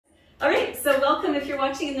All right, so welcome if you're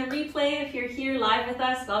watching in the replay. If you're here live with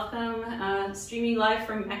us, welcome. Streaming live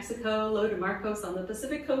from Mexico, Lo de Marcos on the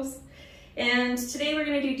Pacific coast. And today we're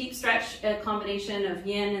going to do deep stretch, a combination of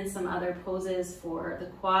yin and some other poses for the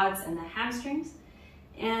quads and the hamstrings.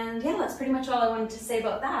 And yeah, that's pretty much all I wanted to say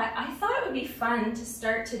about that. I thought it would be fun to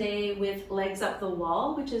start today with legs up the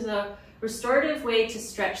wall, which is a restorative way to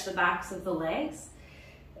stretch the backs of the legs.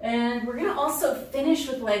 And we're gonna also finish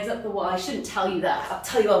with legs up the wall. I shouldn't tell you that, I'll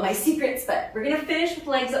tell you all my secrets, but we're gonna finish with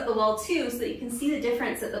legs up the wall too, so that you can see the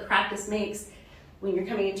difference that the practice makes when you're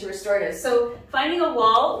coming into restorative. So finding a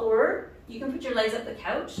wall, or you can put your legs up the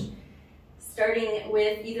couch, starting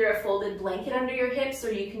with either a folded blanket under your hips,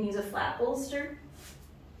 or you can use a flat bolster.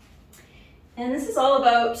 And this is all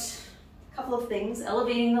about a couple of things: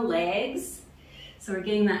 elevating the legs. So we're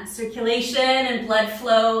getting that circulation and blood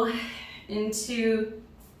flow into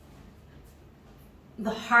the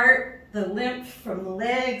heart, the lymph from the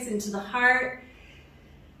legs into the heart,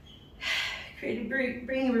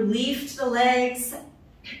 bringing relief to the legs.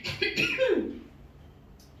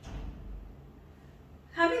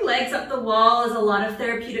 Having legs up the wall has a lot of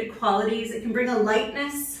therapeutic qualities. It can bring a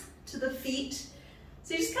lightness to the feet.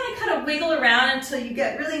 So you just kind of wiggle around until you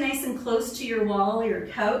get really nice and close to your wall or your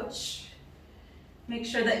couch. Make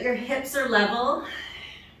sure that your hips are level.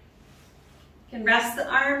 You can rest the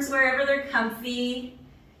arms wherever they're comfy.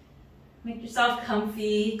 Make yourself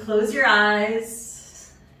comfy. Close your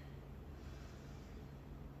eyes.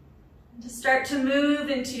 Just start to move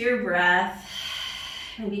into your breath.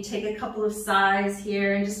 Maybe take a couple of sighs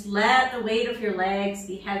here and just let the weight of your legs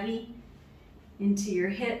be heavy into your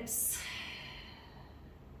hips.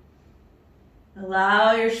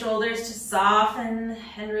 Allow your shoulders to soften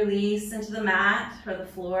and release into the mat or the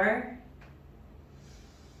floor.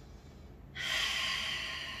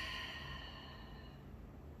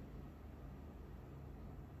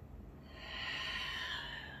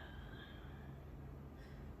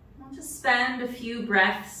 I'll just spend a few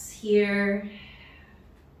breaths here,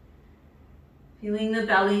 feeling the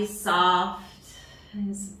belly soft and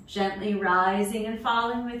just gently rising and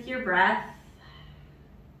falling with your breath.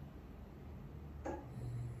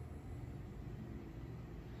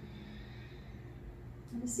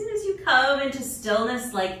 As soon as you come into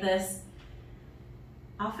stillness like this,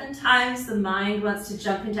 oftentimes the mind wants to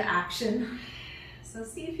jump into action. So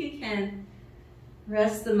see if you can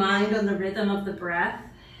rest the mind on the rhythm of the breath.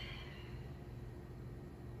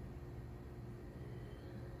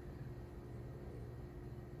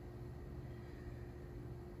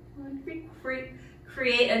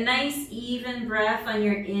 Create a nice even breath on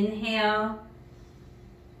your inhale,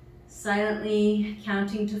 silently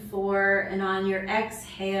counting to 4, and on your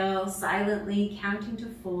exhale, silently counting to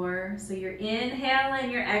 4. So your inhale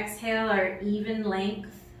and your exhale are even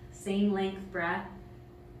length, same length breath.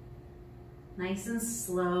 Nice and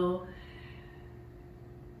slow.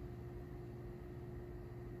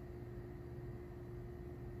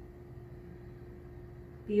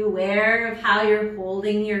 Be aware of how you're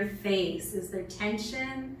holding your face. Is there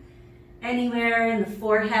tension anywhere in the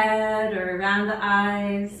forehead or around the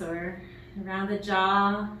eyes or around the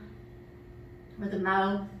jaw or the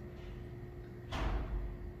mouth?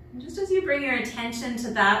 And just as you bring your attention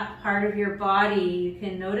to that part of your body, you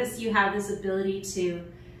can notice you have this ability to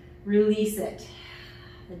release it.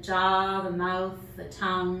 The jaw, the mouth, the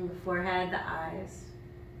tongue, the forehead, the eyes.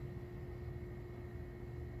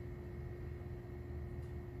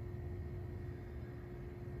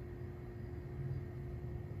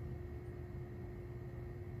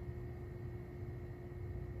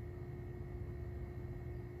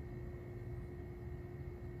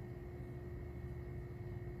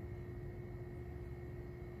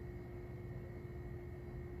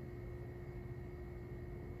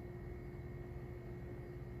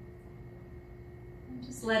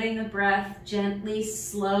 Just letting the breath gently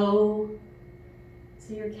slow.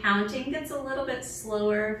 So your counting gets a little bit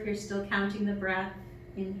slower if you're still counting the breath.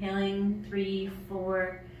 Inhaling 3,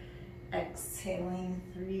 4, exhaling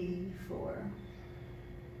 3, 4.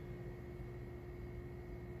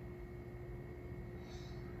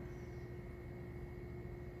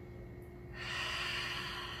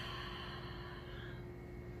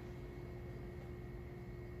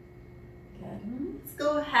 Let's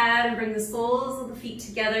go ahead and bring the soles of the feet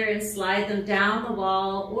together and slide them down the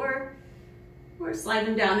wall, or slide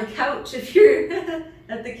them down the couch if you're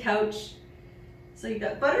at the couch. So you've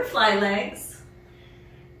got butterfly legs.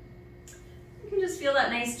 You can just feel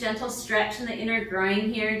that nice gentle stretch in the inner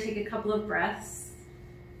groin here. Take a couple of breaths.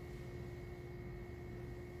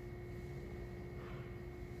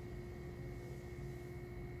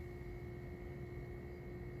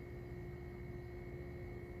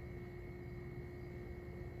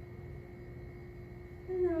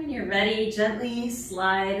 When you're ready, gently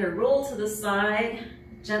slide or roll to the side.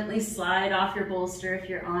 Gently slide off your bolster if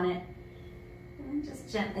you're on it. And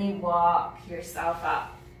just gently walk yourself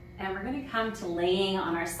up. And we're going to come to laying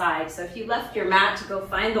on our side. So if you left your mat to go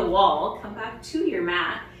find the wall, come back to your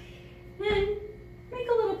mat and make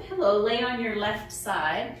a little pillow. Lay on your left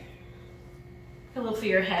side. Pillow for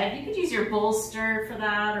your head. You could use your bolster for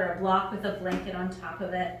that or a block with a blanket on top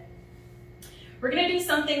of it. We're going to do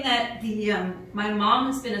something that my mom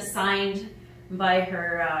has been assigned by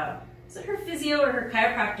her, is it her physio or her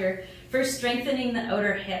chiropractor, for strengthening the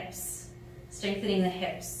outer hips. Strengthening the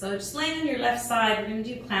hips. So just laying on your left side, we're going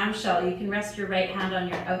to do clamshell. You can rest your right hand on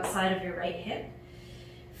your outside of your right hip.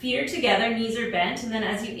 Feet are together, knees are bent, and then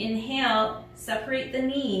as you inhale, separate the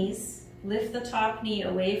knees, lift the top knee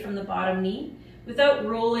away from the bottom knee without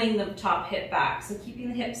rolling the top hip back. So keeping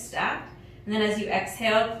the hips stacked, and then as you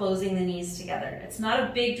exhale, closing the knees together. It's not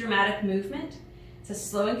a big dramatic movement. It's a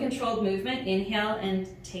slow and controlled movement. Inhale and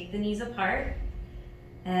take the knees apart.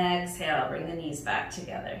 Exhale, bring the knees back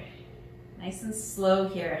together. Nice and slow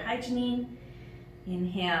here. Hi, Janine.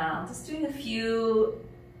 Inhale. Just doing a few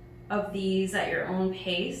of these at your own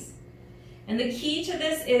pace. And the key to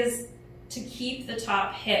this is to keep the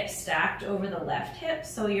top hip stacked over the left hip,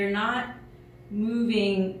 so you're not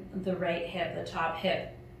moving the right hip, the top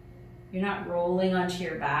hip. You're not rolling onto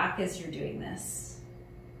your back as you're doing this.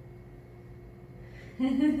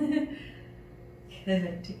 Good.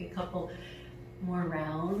 Take a couple more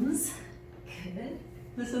rounds. Good.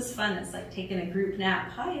 This is fun. It's like taking a group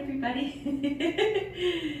nap. Hi, everybody.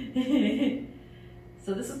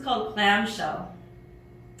 So this is called clamshell.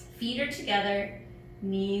 Feet are together,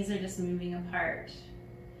 knees are just moving apart.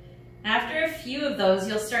 After a few of those,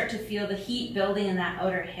 you'll start to feel the heat building in that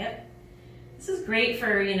outer hip. This is great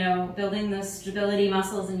for, building the stability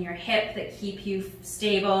muscles in your hip that keep you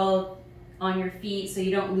stable on your feet so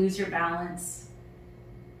you don't lose your balance.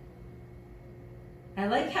 I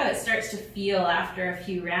like how it starts to feel after a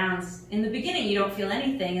few rounds. In the beginning, you don't feel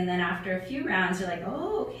anything, and then after a few rounds, you're like,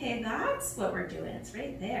 oh, okay, that's what we're doing. It's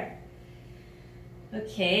right there.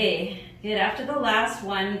 Okay, good. After the last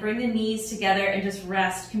one, bring the knees together and just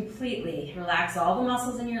rest completely. Relax all the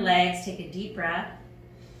muscles in your legs. Take a deep breath.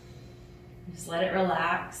 Just let it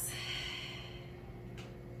relax.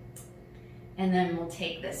 And then we'll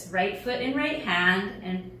take this right foot in right hand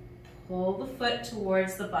and pull the foot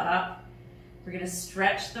towards the buttock. We're going to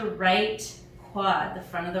stretch the right quad, the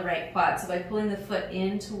front of the right quad. So by pulling the foot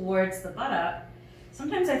in towards the buttock,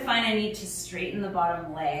 sometimes I find I need to straighten the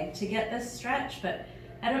bottom leg to get this stretch, but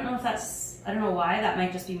I don't know if that's, I don't know why, that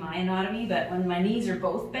might just be my anatomy, but when my knees are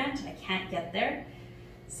both bent, I can't get there.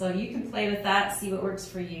 So you can play with that, see what works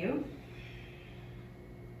for you.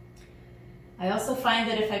 I also find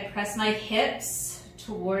that if I press my hips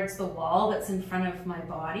towards the wall that's in front of my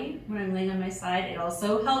body when I'm laying on my side, it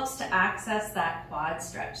also helps to access that quad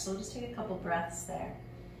stretch. So just take a couple breaths there.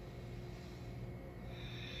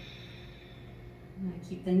 I'm going to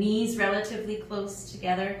keep the knees relatively close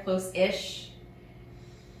together, close-ish.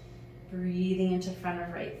 Breathing into front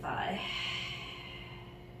of right thigh.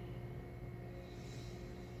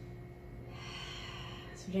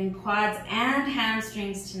 So we're doing quads and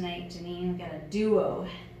hamstrings tonight, Janine. We've got a duo.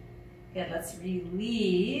 Good, let's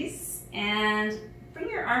release and bring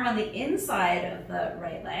your arm on the inside of the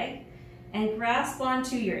right leg and grasp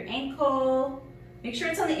onto your ankle. Make sure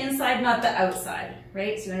it's on the inside, not the outside,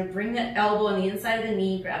 right? So you want to bring the elbow on the inside of the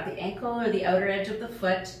knee, grab the ankle or the outer edge of the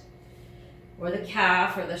foot or the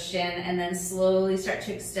calf or the shin, and then slowly start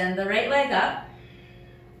to extend the right leg up,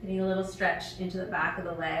 getting a little stretch into the back of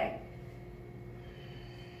the leg.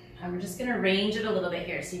 And we're just going to range it a little bit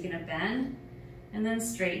here. So you're going to bend and then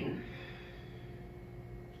straighten.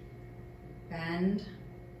 Bend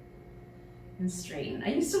and straighten. I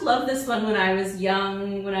used to love this one when I was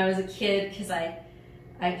young, when I was a kid, because it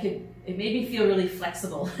made me feel really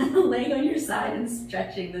flexible, laying on your side and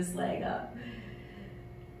stretching this leg up.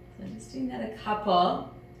 So just doing that a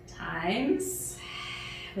couple times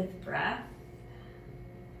with breath.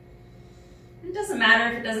 It doesn't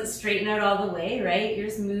matter if it doesn't straighten out all the way, right? You're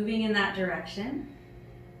just moving in that direction.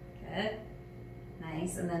 Good.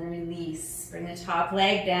 Nice, and then release. Bring the top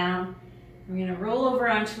leg down. We're going to roll over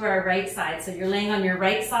onto our right side. So you're laying on your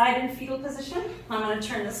right side in fetal position. I'm going to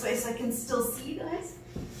turn this way so I can still see you guys.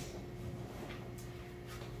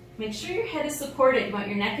 Make sure your head is supported. You want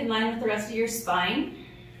your neck in line with the rest of your spine.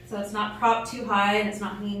 So it's not propped too high and it's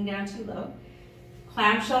not hanging down too low.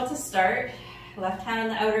 Clamshell to start. Left hand on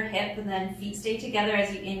the outer hip, and then feet stay together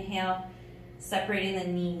as you inhale, separating the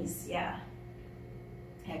knees. Yeah.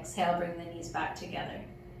 Exhale, bring the knees back together.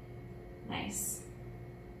 Nice.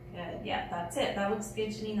 Good, yeah, that's it. That looks good,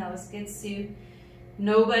 Janine, that looks good, Sue.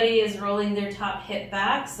 Nobody is rolling their top hip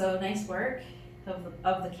back, so nice work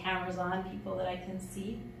of the cameras on, people that I can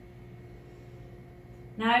see.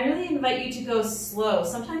 Now I really invite you to go slow.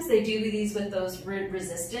 Sometimes they do these with those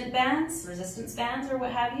resistance bands or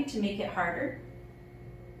what have you to make it harder.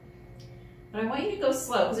 But I want you to go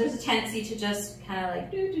slow because there's a tendency to just kind of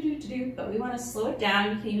like do, but we want to slow it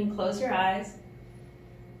down. You can even close your eyes.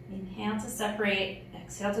 Inhale to separate,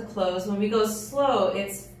 exhale to close. When we go slow,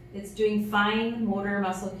 it's doing fine motor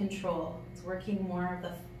muscle control. It's working more of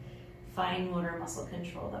the fine motor muscle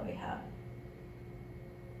control that we have.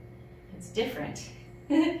 It's different.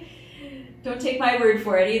 Don't take my word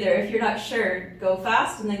for it either. If you're not sure, go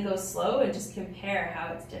fast and then go slow and just compare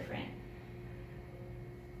how it's different.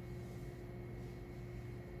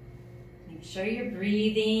 Make sure you're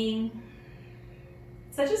breathing.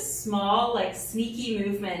 Such a small, like sneaky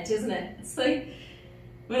movement, isn't it? It's like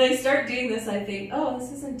when I start doing this, I think, oh,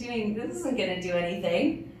 this isn't gonna do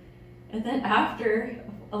anything. And then after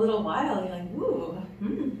a little while, you're like, ooh,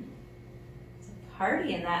 it's a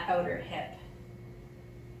party in that outer hip.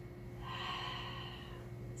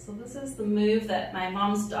 So this is the move that my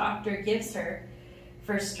mom's doctor gives her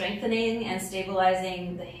for strengthening and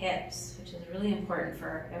stabilizing the hips, which is really important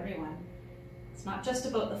for everyone. It's not just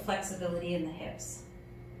about the flexibility in the hips.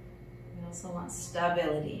 We also want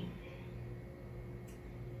stability.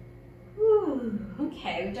 Whew,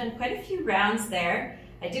 okay, we've done quite a few rounds there.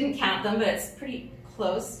 I didn't count them, but it's pretty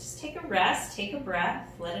close. Just take a rest, take a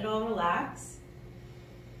breath, let it all relax.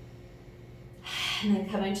 And then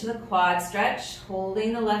come into the quad stretch,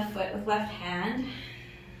 holding the left foot with left hand.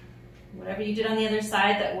 Whatever you did on the other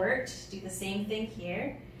side that worked, do the same thing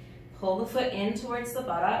here. Pull the foot in towards the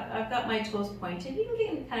buttock. I've got my toes pointed. You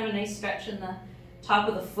can get kind of a nice stretch in the top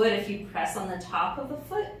of the foot if you press on the top of the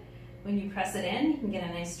foot. When you press it in, you can get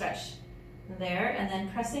a nice stretch there, and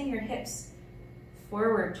then pressing your hips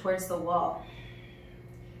forward towards the wall.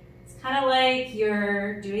 It's kind of like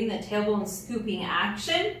you're doing the tailbone scooping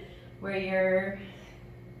action, where your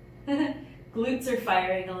glutes are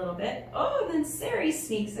firing a little bit. Oh, and then Sari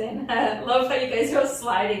sneaks in. Love how you guys are all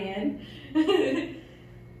sliding in.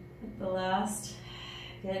 The last.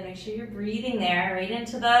 Good, make sure you're breathing there, right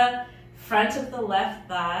into the front of the left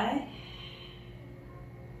thigh.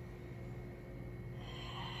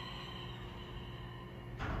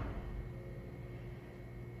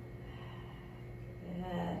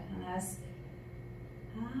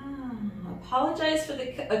 Apologize for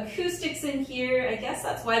the acoustics in here. I guess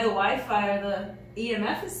that's why the Wi-Fi or the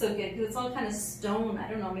EMF is so good, because it's all kind of stone. I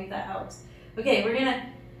don't know, maybe that helps. Okay, we're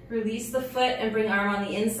gonna release the foot and bring arm on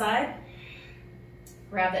the inside.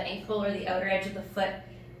 Grab the ankle or the outer edge of the foot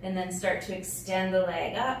and then start to extend the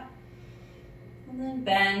leg up. And then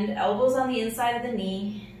bend, elbows on the inside of the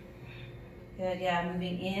knee. Good, yeah,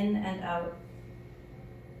 moving in and out.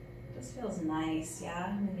 This feels nice,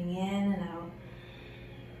 yeah, moving in and out.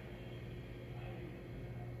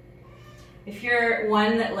 If you're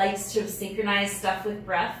one that likes to synchronize stuff with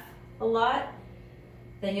breath a lot,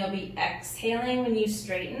 then you'll be exhaling when you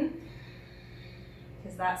straighten,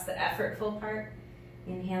 because that's the effortful part.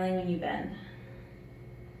 Inhaling when you bend.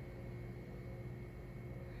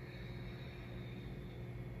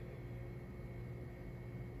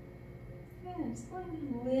 Good, just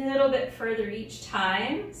going a little bit further each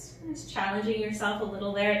time. Just challenging yourself a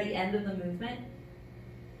little there at the end of the movement.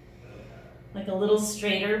 Like a little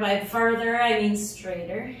straighter. By further, I mean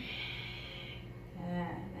straighter.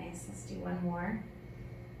 Nice. Let's do one more.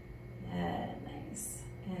 Nice.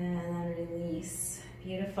 And then release.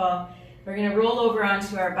 Beautiful. We're going to roll over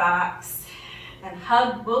onto our backs and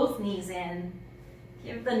hug both knees in.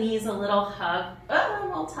 Give the knees a little hug. Oh,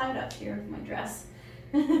 I'm all tied up here with my dress.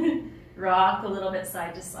 Rock a little bit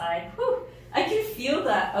side to side. Whew. I can feel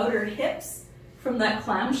the outer hips from that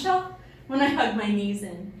clamshell when I hug my knees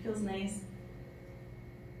in. Feels nice.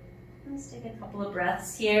 Let's take a couple of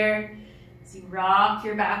breaths here as you rock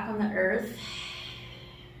your back on the earth.